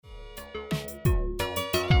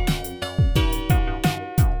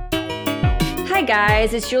Hi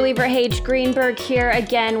guys, it's Julie Verhage Greenberg here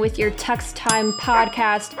again with your Tux Time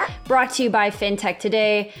podcast, brought to you by FinTech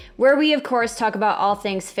Today, where we of course talk about all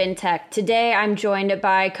things FinTech. Today I'm joined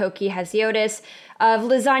by Koki Hasiotis of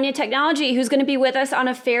Lasagna Technology, who's going to be with us on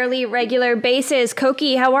a fairly regular basis.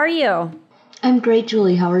 Koki, how are you? I'm great,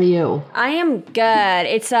 Julie. How are you? I am good.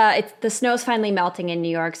 It's the snow's finally melting in New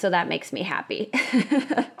York, so that makes me happy.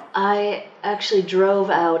 I actually drove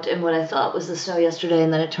out in what I thought was the snow yesterday,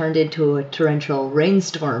 and then it turned into a torrential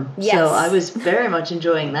rainstorm. Yes. So I was very much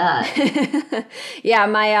enjoying that. Yeah,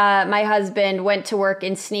 my husband went to work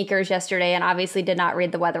in sneakers yesterday and obviously did not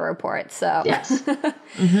read the weather report. So Yes.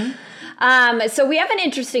 So we have an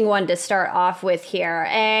interesting one to start off with here,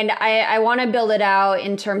 and I want to build it out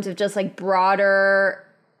in terms of just like broader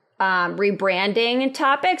rebranding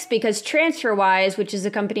topics, because TransferWise, which is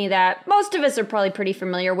a company that most of us are probably pretty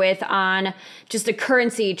familiar with on just a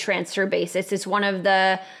currency transfer basis, is one of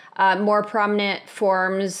the more prominent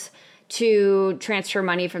forms to transfer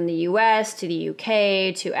money from the US to the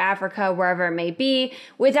UK to Africa, wherever it may be,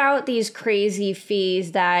 without these crazy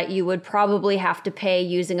fees that you would probably have to pay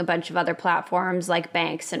using a bunch of other platforms like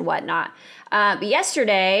banks and whatnot.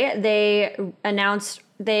 Yesterday, they announced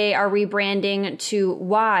they are rebranding to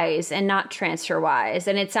Wise and not TransferWise.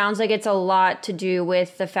 And it sounds like it's a lot to do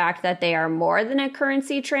with the fact that they are more than a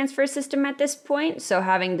currency transfer system at this point. So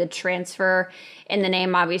having the transfer in the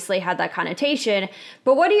name obviously had that connotation.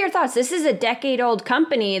 But what are your thoughts? This is a decade-old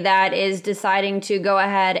company that is deciding to go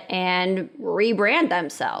ahead and rebrand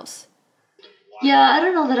themselves. Yeah, I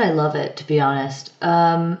don't know that I love it, to be honest.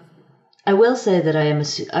 I will say that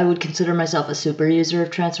I would consider myself a super user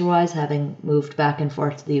of TransferWise, having moved back and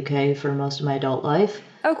forth to the UK for most of my adult life.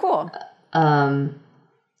 Oh, cool.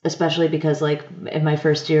 Especially because, like, in my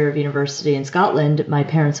first year of university in Scotland, my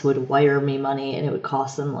parents would wire me money, and it would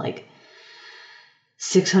cost them like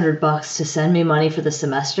 $600 to send me money for the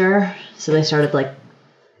semester. So they started like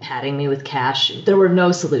patting me with cash. There were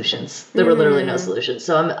no solutions. There were literally no solutions.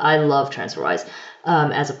 So I love TransferWise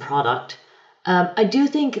as a product. I do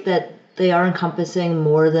think that they are encompassing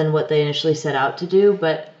more than what they initially set out to do,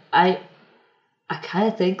 but I kind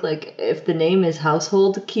of think, like, if the name is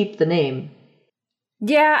household, keep the name.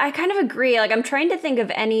 Yeah, I kind of agree. Like, I'm trying to think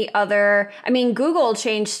of any other. I mean, Google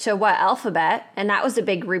changed to Alphabet, and that was a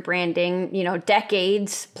big rebranding,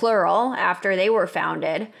 decades, plural, after they were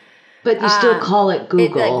founded. But you still call it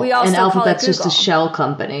Google, we all and still call Alphabet's it just a Google. shell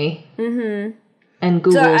company. Mm-hmm. And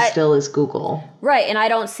Google still is Google. Right, and I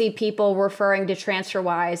don't see people referring to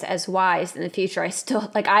TransferWise as Wise in the future.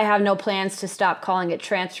 I have no plans to stop calling it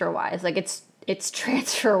TransferWise. Like, it's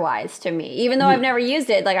TransferWise to me. Even though I've never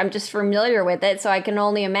used it, like, I'm just familiar with it, so I can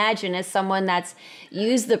only imagine as someone that's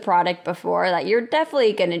used the product before that you're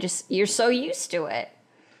definitely going to you're so used to it.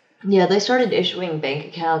 Yeah, they started issuing bank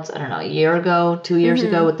accounts, I don't know, a year ago, 2 years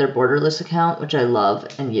ago with their borderless account, which I love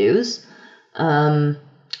and use.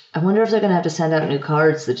 I wonder if they're going to have to send out new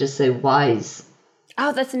cards that just say Wise.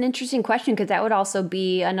 Oh, that's an interesting question, because that would also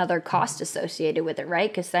be another cost associated with it, right?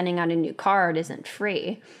 Because sending out a new card isn't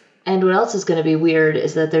free. And what else is going to be weird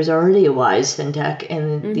is that there's already a Wise fintech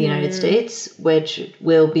in the United States, which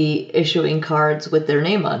will be issuing cards with their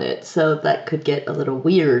name on it. So that could get a little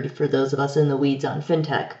weird for those of us in the weeds on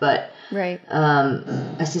fintech. But right.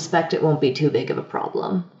 I suspect it won't be too big of a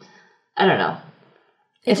problem. I don't know.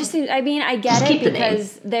 It just seems, I mean, I get it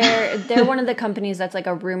because they're one of the companies that's like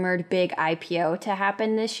a rumored big IPO to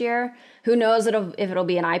happen this year. Who knows if it'll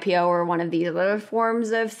be an IPO or one of these other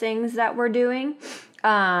forms of things that we're doing.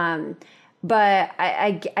 But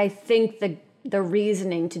I think the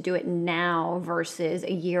reasoning to do it now versus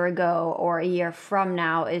a year ago or a year from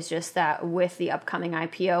now is just that with the upcoming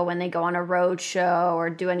IPO, when they go on a road show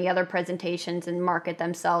or do any other presentations and market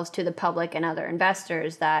themselves to the public and other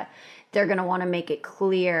investors, that they're going to want to make it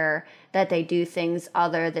clear that they do things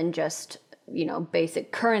other than just,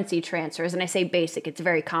 basic currency transfers. And I say basic, it's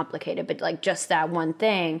very complicated, but like just that one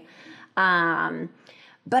thing.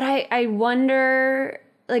 But I wonder,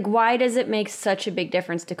 like, why does it make such a big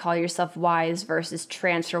difference to call yourself Wise versus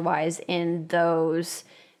TransferWise in those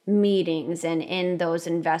meetings and in those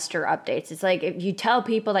investor updates? It's like, if you tell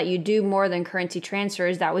people that you do more than currency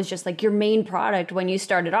transfers, that was just like your main product when you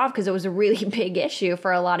started off, because it was a really big issue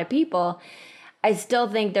for a lot of people. I still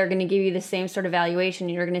think they're going to give you the same sort of valuation.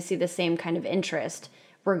 You're going to see the same kind of interest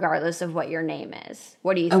regardless of what your name is.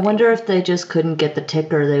 What do you think? I wonder if they just couldn't get the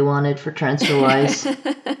ticker they wanted for TransferWise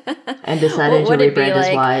and decided to rebrand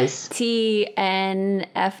as Wise.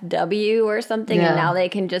 TNFW or something, and now they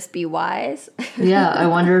can just be Wise? Yeah, I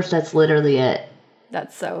wonder if that's literally it.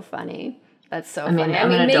 That's so funny. That's so I mean, funny. I'm I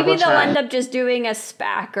mean, gonna maybe double they'll check. end up just doing a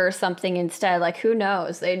SPAC or something instead. Like, who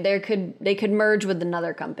knows? They could merge with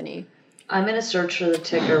another company. I'm going to search for the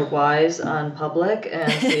ticker WISE on public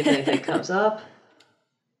and see if anything comes up.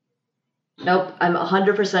 Nope, I'm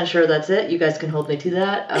 100% sure that's it. You guys can hold me to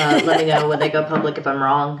that. Let me know when they go public if I'm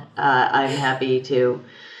wrong. I'm happy to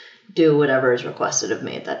do whatever is requested of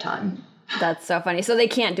me at that time. That's so funny. So they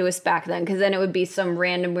can't do a SPAC then, because then it would be some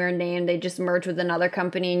random weird name. They just merge with another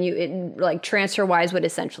company, and like TransferWise would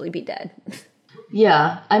essentially be dead.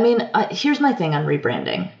 Yeah, I mean, here's my thing on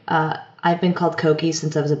rebranding. I've been called Koki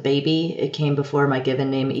since I was a baby. It came before my given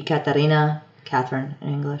name, Ekaterina, Catherine in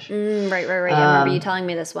English. Right. I remember you telling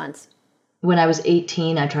me this once. When I was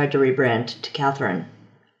 18, I tried to rebrand to Catherine.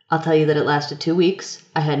 I'll tell you that it lasted 2 weeks.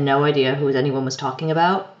 I had no idea who anyone was talking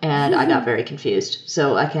about, and I got very confused.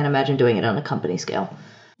 So I can't imagine doing it on a company scale.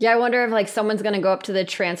 Yeah, I wonder if like someone's going to go up to the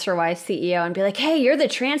TransferWise CEO and be like, hey, you're the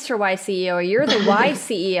TransferWise CEO, or you're the Wise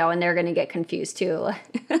CEO, and they're going to get confused too.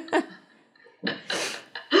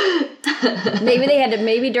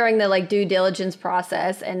 Maybe during the like due diligence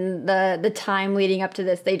process and the time leading up to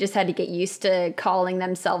this, they just had to get used to calling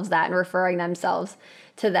themselves that and referring themselves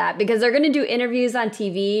to that, because they're going to do interviews on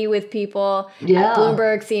TV with people at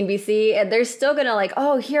Bloomberg, CNBC, and they're still going to like,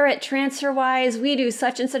 oh, here at TransferWise, we do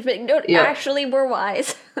such and such, but no, actually we're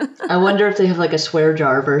Wise. I wonder if they have like a swear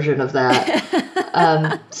jar version of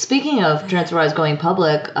that. Speaking of TransferWise going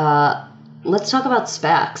public, let's talk about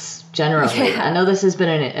SPACs generally. Yeah. I know this has been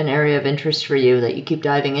an area of interest for you that you keep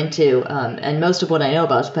diving into, and most of what I know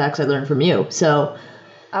about SPACs I learned from you. So.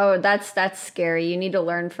 Oh, that's scary. You need to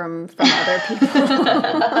learn from other people.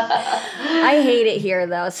 I hate it here,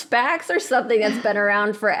 though. SPACs are something that's been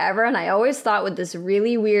around forever, and I always thought with this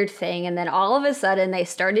really weird thing, and then all of a sudden they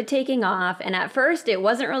started taking off, and at first it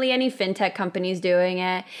wasn't really any fintech companies doing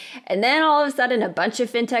it, and then all of a sudden a bunch of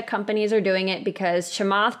fintech companies are doing it because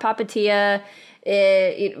Chamath Palihapitiya,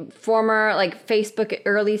 former like Facebook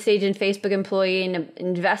early stage in Facebook employee and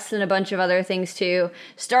invests in a bunch of other things too,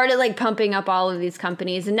 started like pumping up all of these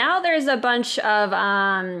companies, and now there's a bunch of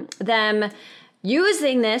them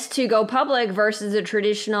using this to go public versus a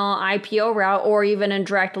traditional IPO route or even a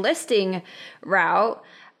direct listing route.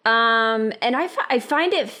 And I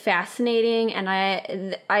find it fascinating, and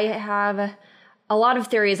I have a lot of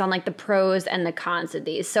theories on like the pros and the cons of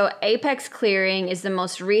these. So Apex Clearing is the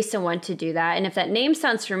most recent one to do that. And if that name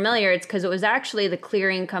sounds familiar, it's because it was actually the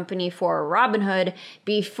clearing company for Robinhood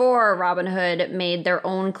before Robinhood made their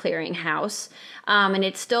own clearing house. And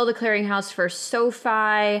it's still the clearing house for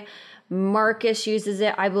SoFi. Marcus uses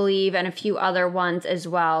it, I believe, and a few other ones as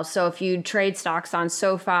well. So if you trade stocks on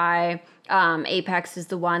SoFi, Apex is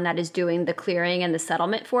the one that is doing the clearing and the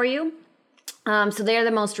settlement for you. So they're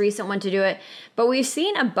the most recent one to do it, but we've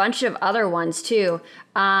seen a bunch of other ones too.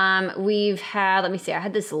 We've had, let me see, I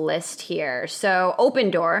had this list here. So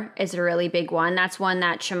Opendoor is a really big one. That's one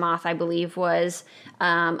that Chamath, I believe, was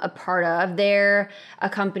a part of. They're a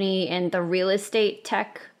company in the real estate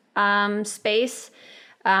tech space.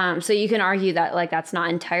 So you can argue that like that's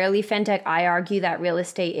not entirely fintech. I argue that real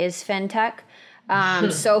estate is fintech.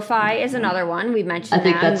 SoFi is another one. We mentioned I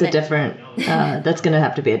think that's a different, that's going to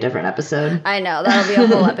have to be a different episode. I know, that'll be a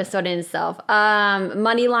whole episode in itself.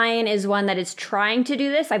 MoneyLion is one that is trying to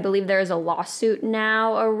do this. I believe there is a lawsuit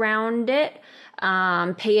now around it.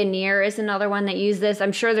 Payoneer is another one that used this.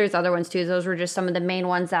 I'm sure there's other ones too. Those were just some of the main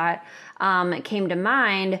ones that came to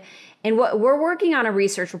mind. And what we're working on a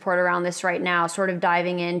research report around this right now, sort of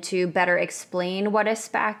diving into better explain what a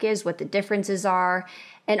SPAC is, what the differences are.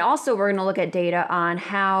 And also we're going to look at data on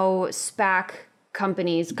how SPAC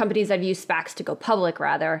companies that use SPACs to go public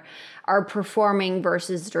rather, are performing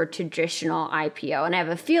versus their traditional IPO. And I have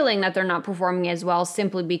a feeling that they're not performing as well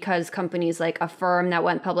simply because companies like Affirm that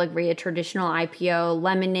went public via traditional IPO,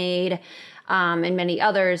 Lemonade, and many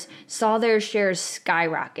others saw their shares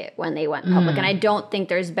skyrocket when they went public. And I don't think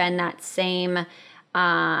there's been that same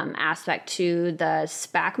aspect to the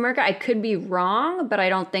SPAC market. I could be wrong, but I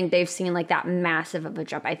don't think they've seen like that massive of a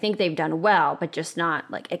jump. I think they've done well, but just not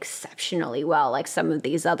like exceptionally well like some of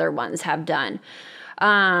these other ones have done.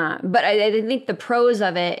 But I think the pros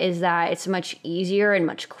of it is that it's much easier and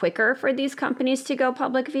much quicker for these companies to go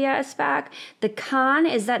public via a SPAC. The con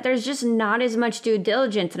is that there's just not as much due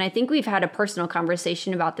diligence. And I think we've had a personal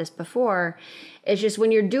conversation about this before. It's just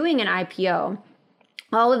when you're doing an IPO,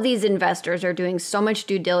 all of these investors are doing so much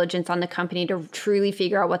due diligence on the company to truly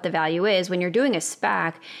figure out what the value is. When you're doing a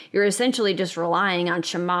SPAC, you're essentially just relying on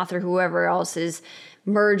Chamath or whoever else is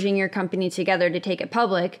merging your company together to take it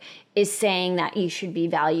public is saying that you should be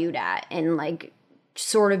valued at. And like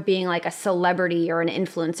sort of being like a celebrity or an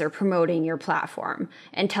influencer promoting your platform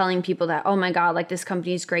and telling people that, oh my God, like this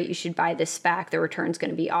company is great, you should buy this SPAC, the return's going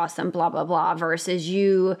to be awesome, blah, blah, blah, versus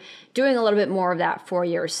you doing a little bit more of that for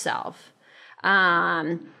yourself.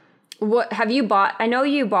 What have you bought? I know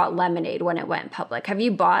you bought Lemonade when it went public. Have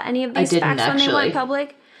you bought any of these SPACs when they went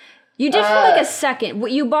public? You did for like a second.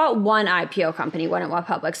 You bought one IPO company when it went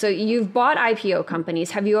public. So you've bought IPO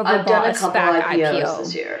companies. Have you ever bought a SPAC IPO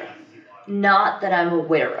this year? Not that I'm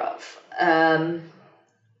aware of.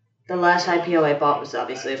 The last IPO I bought was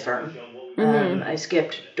obviously Affirm. I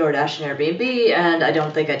skipped DoorDash and Airbnb, and I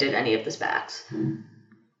don't think I did any of the SPACs.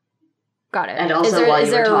 Got it. And also, is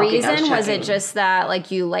there a reason? Was it just that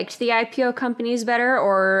like you liked the IPO companies better,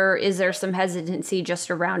 or is there some hesitancy just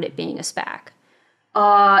around it being a SPAC?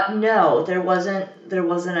 No, there wasn't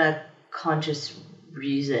a conscious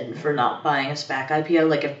reason for not buying a SPAC IPO.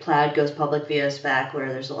 Like if Plaid goes public via a SPAC, where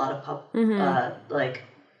there's a lot of like,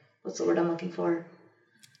 what's the word I'm looking for?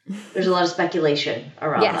 There's a lot of speculation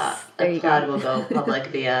around that. If Plaid will go public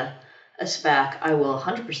via a SPAC, I will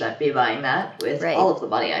 100% be buying that with all of the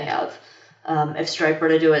money I have. If Stripe were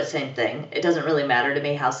to do it, same thing. It doesn't really matter to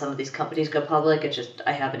me how some of these companies go public. It's just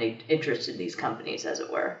I have an interest in these companies, as it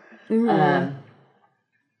were.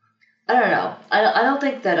 I don't know. I don't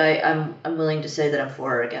think that I'm willing to say that I'm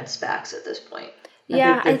for or against SPACs at this point.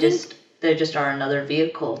 I think they just are another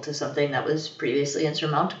vehicle to something that was previously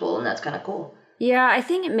insurmountable, and that's kind of cool. Yeah, I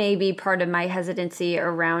think it may be part of my hesitancy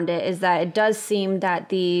around it is that it does seem that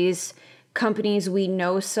these companies we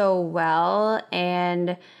know so well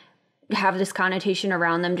and have this connotation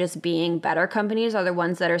around them just being better companies are the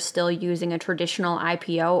ones that are still using a traditional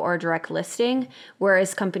IPO or direct listing,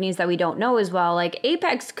 whereas companies that we don't know as well, like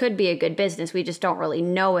Apex could be a good business, we just don't really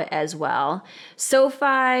know it as well.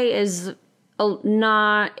 SoFi is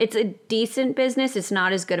it's a decent business. It's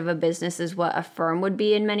not as good of a business as what Affirm would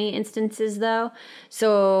be in many instances, though.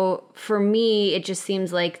 So for me, it just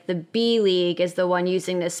seems like the B League is the one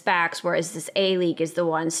using the SPACs, whereas this A League is the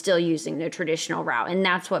one still using the traditional route. And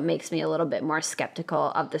that's what makes me a little bit more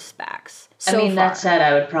skeptical of the SPACs. That said,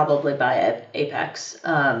 I would probably buy Apex.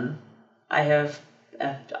 I'm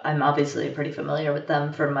obviously pretty familiar with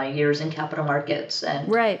them from my years in capital markets.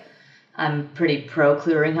 And I'm pretty pro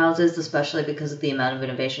clearinghouses, especially because of the amount of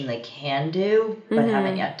innovation they can do, but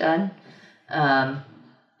haven't yet done. I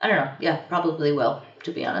don't know. Yeah, probably will,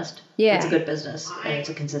 to be honest. Yeah. It's a good business, and it's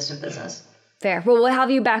a consistent business. Fair. Well, we'll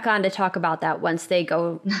have you back on to talk about that once they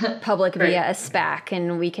go public via a SPAC,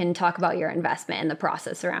 and we can talk about your investment and the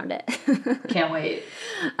process around it. Can't wait.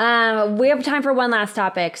 We have time for one last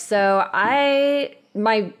topic. So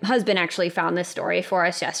my husband actually found this story for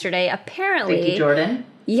us yesterday. Apparently, Thank you, Jordan.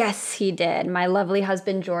 Yes, he did. My lovely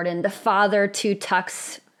husband, Jordan, the father to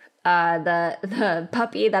Tux, the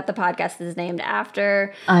puppy that the podcast is named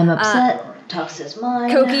after. I'm upset. Tux is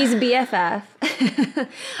mine. Koki's BFF.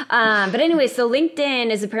 But anyway, so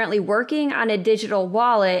LinkedIn is apparently working on a digital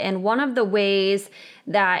wallet, and one of the ways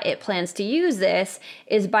that it plans to use this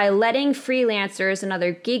is by letting freelancers and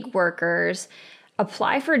other gig workers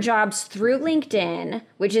apply for jobs through LinkedIn,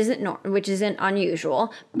 which isn't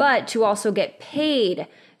unusual, but to also get paid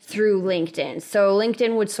through LinkedIn. So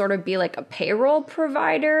LinkedIn would sort of be like a payroll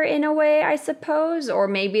provider in a way, I suppose, or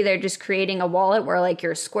maybe they're just creating a wallet where like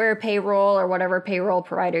your Square payroll or whatever payroll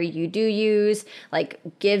provider you do use, like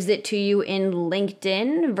gives it to you in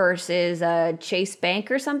LinkedIn versus a Chase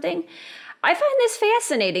Bank or something. I find this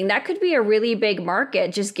fascinating. That could be a really big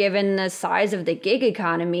market just given the size of the gig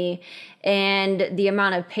economy and the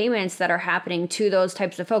amount of payments that are happening to those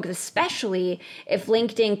types of folks, especially if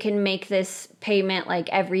LinkedIn can make this payment like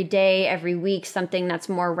every day, every week, something that's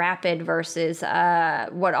more rapid versus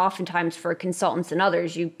what oftentimes for consultants and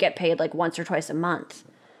others, you get paid like once or twice a month.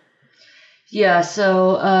 Yeah,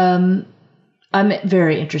 so I'm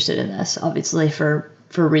very interested in this, obviously, for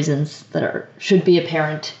reasons that should be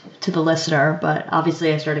apparent to the listener, but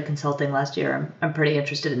obviously I started consulting last year. I'm pretty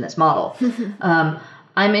interested in this model.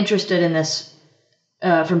 I'm interested in this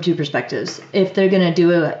from two perspectives. If they're going to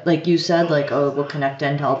do it, like you said, like, oh, we'll connect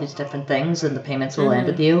into all these different things and the payments will land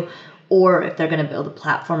with you, or if they're going to build a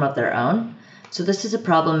platform of their own. So this is a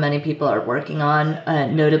problem many people are working on.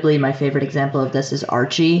 Notably, my favorite example of this is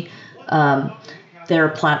Archie. They're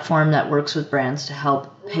a platform that works with brands to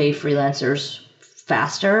help pay freelancers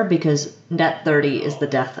faster because net 30 is the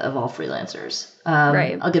death of all freelancers.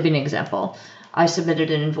 I'll give you an example. I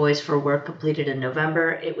submitted an invoice for work completed in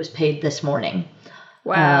November. It was paid this morning.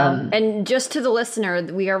 Wow. And just to the listener,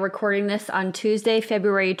 we are recording this on Tuesday,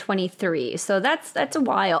 February 23. So that's a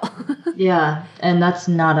while. Yeah, and that's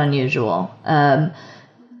not unusual.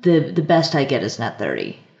 The best I get is net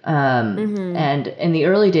 30 And in the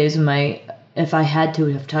early days of if I had to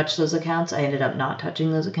have touched those accounts, I ended up not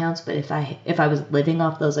touching those accounts. But if I was living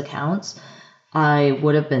off those accounts, I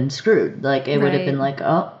would have been screwed. Like it would have been like,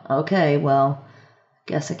 oh, okay, well,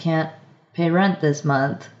 guess I can't pay rent this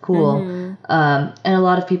month. Cool. And a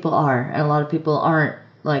lot of people are, and a lot of people aren't,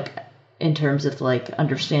 like in terms of like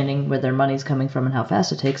understanding where their money's coming from and how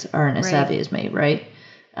fast it takes, aren't as savvy as me, right?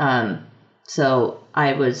 So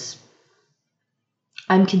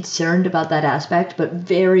I'm concerned about that aspect, but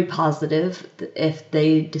very positive if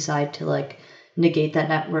they decide to like negate that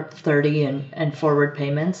net worth 30 and forward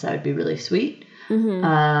payments. That would be really sweet.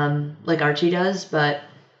 Like Archie does, but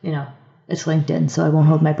you know, it's LinkedIn, so I won't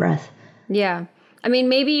hold my breath. Yeah. I mean,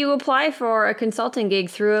 maybe you apply for a consulting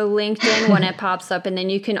gig through a LinkedIn when it pops up, and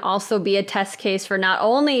then you can also be a test case for not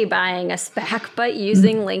only buying a SPAC, but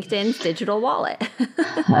using LinkedIn's digital wallet.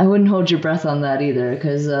 I wouldn't hold your breath on that either,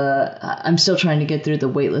 because I'm still trying to get through the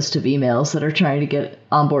wait list of emails that are trying to get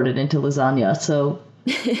onboarded into Lasagna. So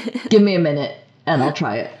give me a minute and I'll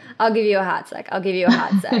try it. I'll give you a hot sec.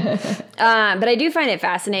 But I do find it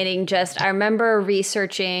fascinating. I remember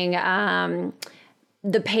researching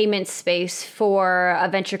the payment space for a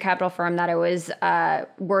venture capital firm that I was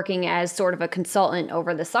working as sort of a consultant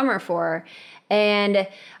over the summer for. And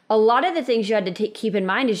a lot of the things you had to keep in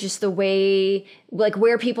mind is just the way, like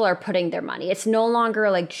where people are putting their money. It's no longer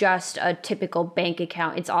like just a typical bank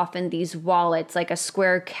account. It's often these wallets, like a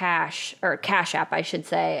Square Cash or Cash App, I should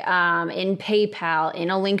say, in PayPal, in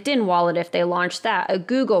a LinkedIn wallet if they launch that, a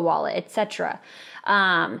Google wallet, etc.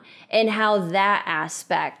 And how that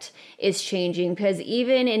aspect is changing, because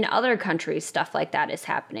even in other countries, stuff like that is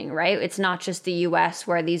happening, right? It's not just the US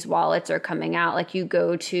where these wallets are coming out. Like you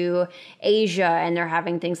go to Asia and they're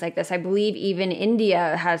having things like this. I believe even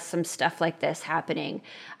India has some stuff like this happening.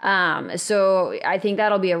 So I think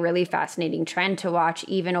that'll be a really fascinating trend to watch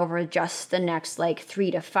even over just the next like 3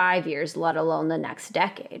 to 5 years, let alone the next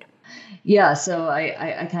decade. Yeah, so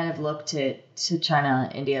I kind of look to China,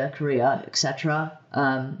 India, Korea, etc.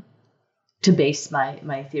 To base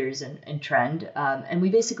my theories and trend. And we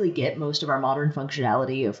basically get most of our modern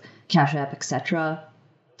functionality of Cash App, etc.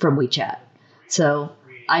 from WeChat. So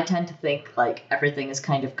I tend to think like everything is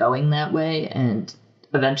kind of going that way, and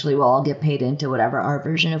eventually we'll all get paid into whatever our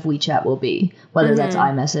version of WeChat will be, whether that's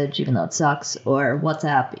iMessage, even though it sucks, or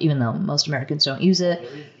WhatsApp, even though most Americans don't use it.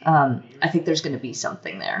 I think there's going to be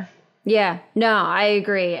something there. Yeah, no, I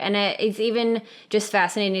agree. And it's even just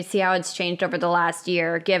fascinating to see how it's changed over the last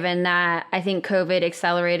year, given that I think COVID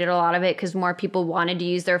accelerated a lot of it because more people wanted to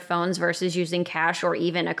use their phones versus using cash or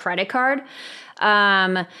even a credit card.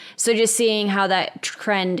 So just seeing how that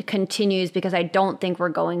trend continues, because I don't think we're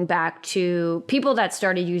going back to people that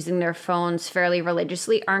started using their phones fairly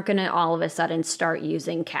religiously aren't going to all of a sudden start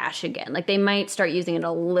using cash again. Like they might start using it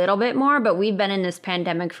a little bit more, but we've been in this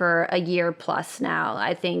pandemic for a year plus now.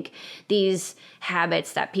 I think these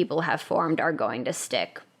habits that people have formed are going to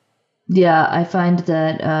stick. Yeah, I find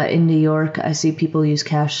that in New York, I see people use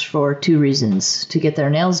cash for 2 reasons: to get their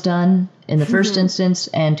nails done in the first instance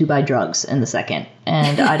and to buy drugs in the second.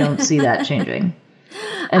 And I don't see that changing.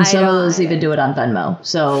 And some of those even do it on Venmo.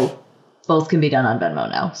 So both can be done on Venmo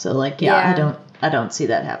now. So like, yeah. I don't see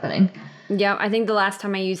that happening. Yeah, I think the last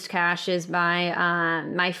time I used cash is my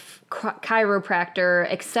chiropractor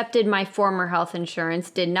accepted my former health insurance,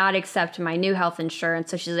 did not accept my new health insurance.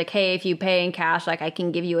 So she's like, hey, if you pay in cash, like I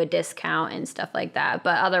can give you a discount and stuff like that.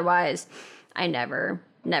 But otherwise, I never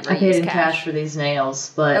I paid in cash for these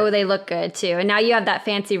nails, but they look good too. And now you have that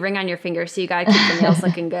fancy ring on your finger, so you gotta keep the nails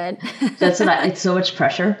looking good. It's so much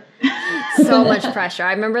pressure. So much pressure.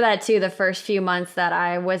 I remember that too, the first few months that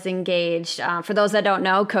I was engaged. For those that don't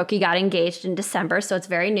know, Koki got engaged in December, so it's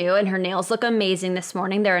very new, and her nails look amazing this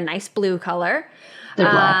morning. They're a nice blue color. They're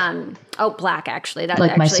black. Black, actually. That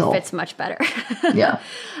like actually fits much better. Yeah.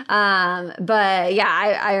 But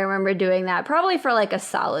yeah, I remember doing that probably for like a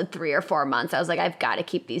solid 3 or 4 months. I was like, I've got to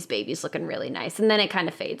keep these babies looking really nice. And then it kind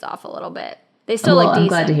of fades off a little bit. They still look decent. I'm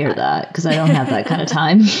glad to hear that, because I don't have that kind of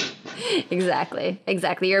time. Exactly.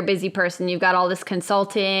 You're a busy person. You've got all this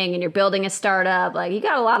consulting and you're building a startup. Like, you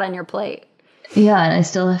got a lot on your plate. Yeah, and I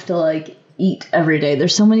still have to like eat every day.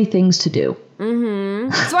 There's so many things to do.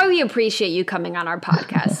 That's why we appreciate you coming on our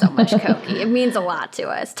podcast so much, Koki. It means a lot to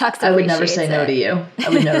us. Tux appreciates it. I would never say no to you. I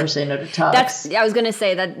would never say no to Tux. I was going to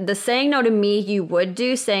say that the saying no to me you would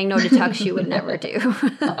do, saying no to Tux you would never do.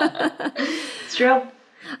 It's true.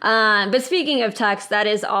 But speaking of Tux, that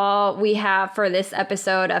is all we have for this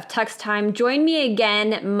episode of Tux Time. Join me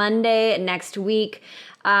again Monday next week.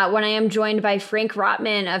 when I am joined by Frank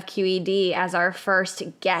Rotman of QED as our first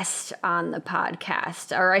guest on the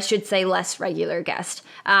podcast, or I should say less regular guest.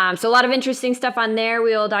 So a lot of interesting stuff on there.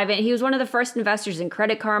 We will dive in. He was one of the first investors in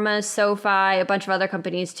Credit Karma, SoFi, a bunch of other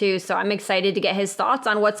companies too. So I'm excited to get his thoughts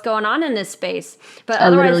on what's going on in this space. But I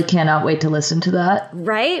literally cannot wait to listen to that.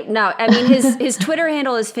 Right? No, I mean, his Twitter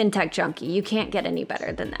handle is FinTech Junkie. You can't get any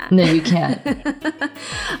better than that. No, you can't.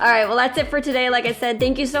 All right. Well, that's it for today. Like I said,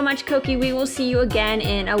 thank you so much, Koki. We will see you again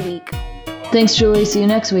in a week. Thanks, Julie. See you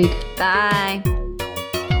next week. Bye.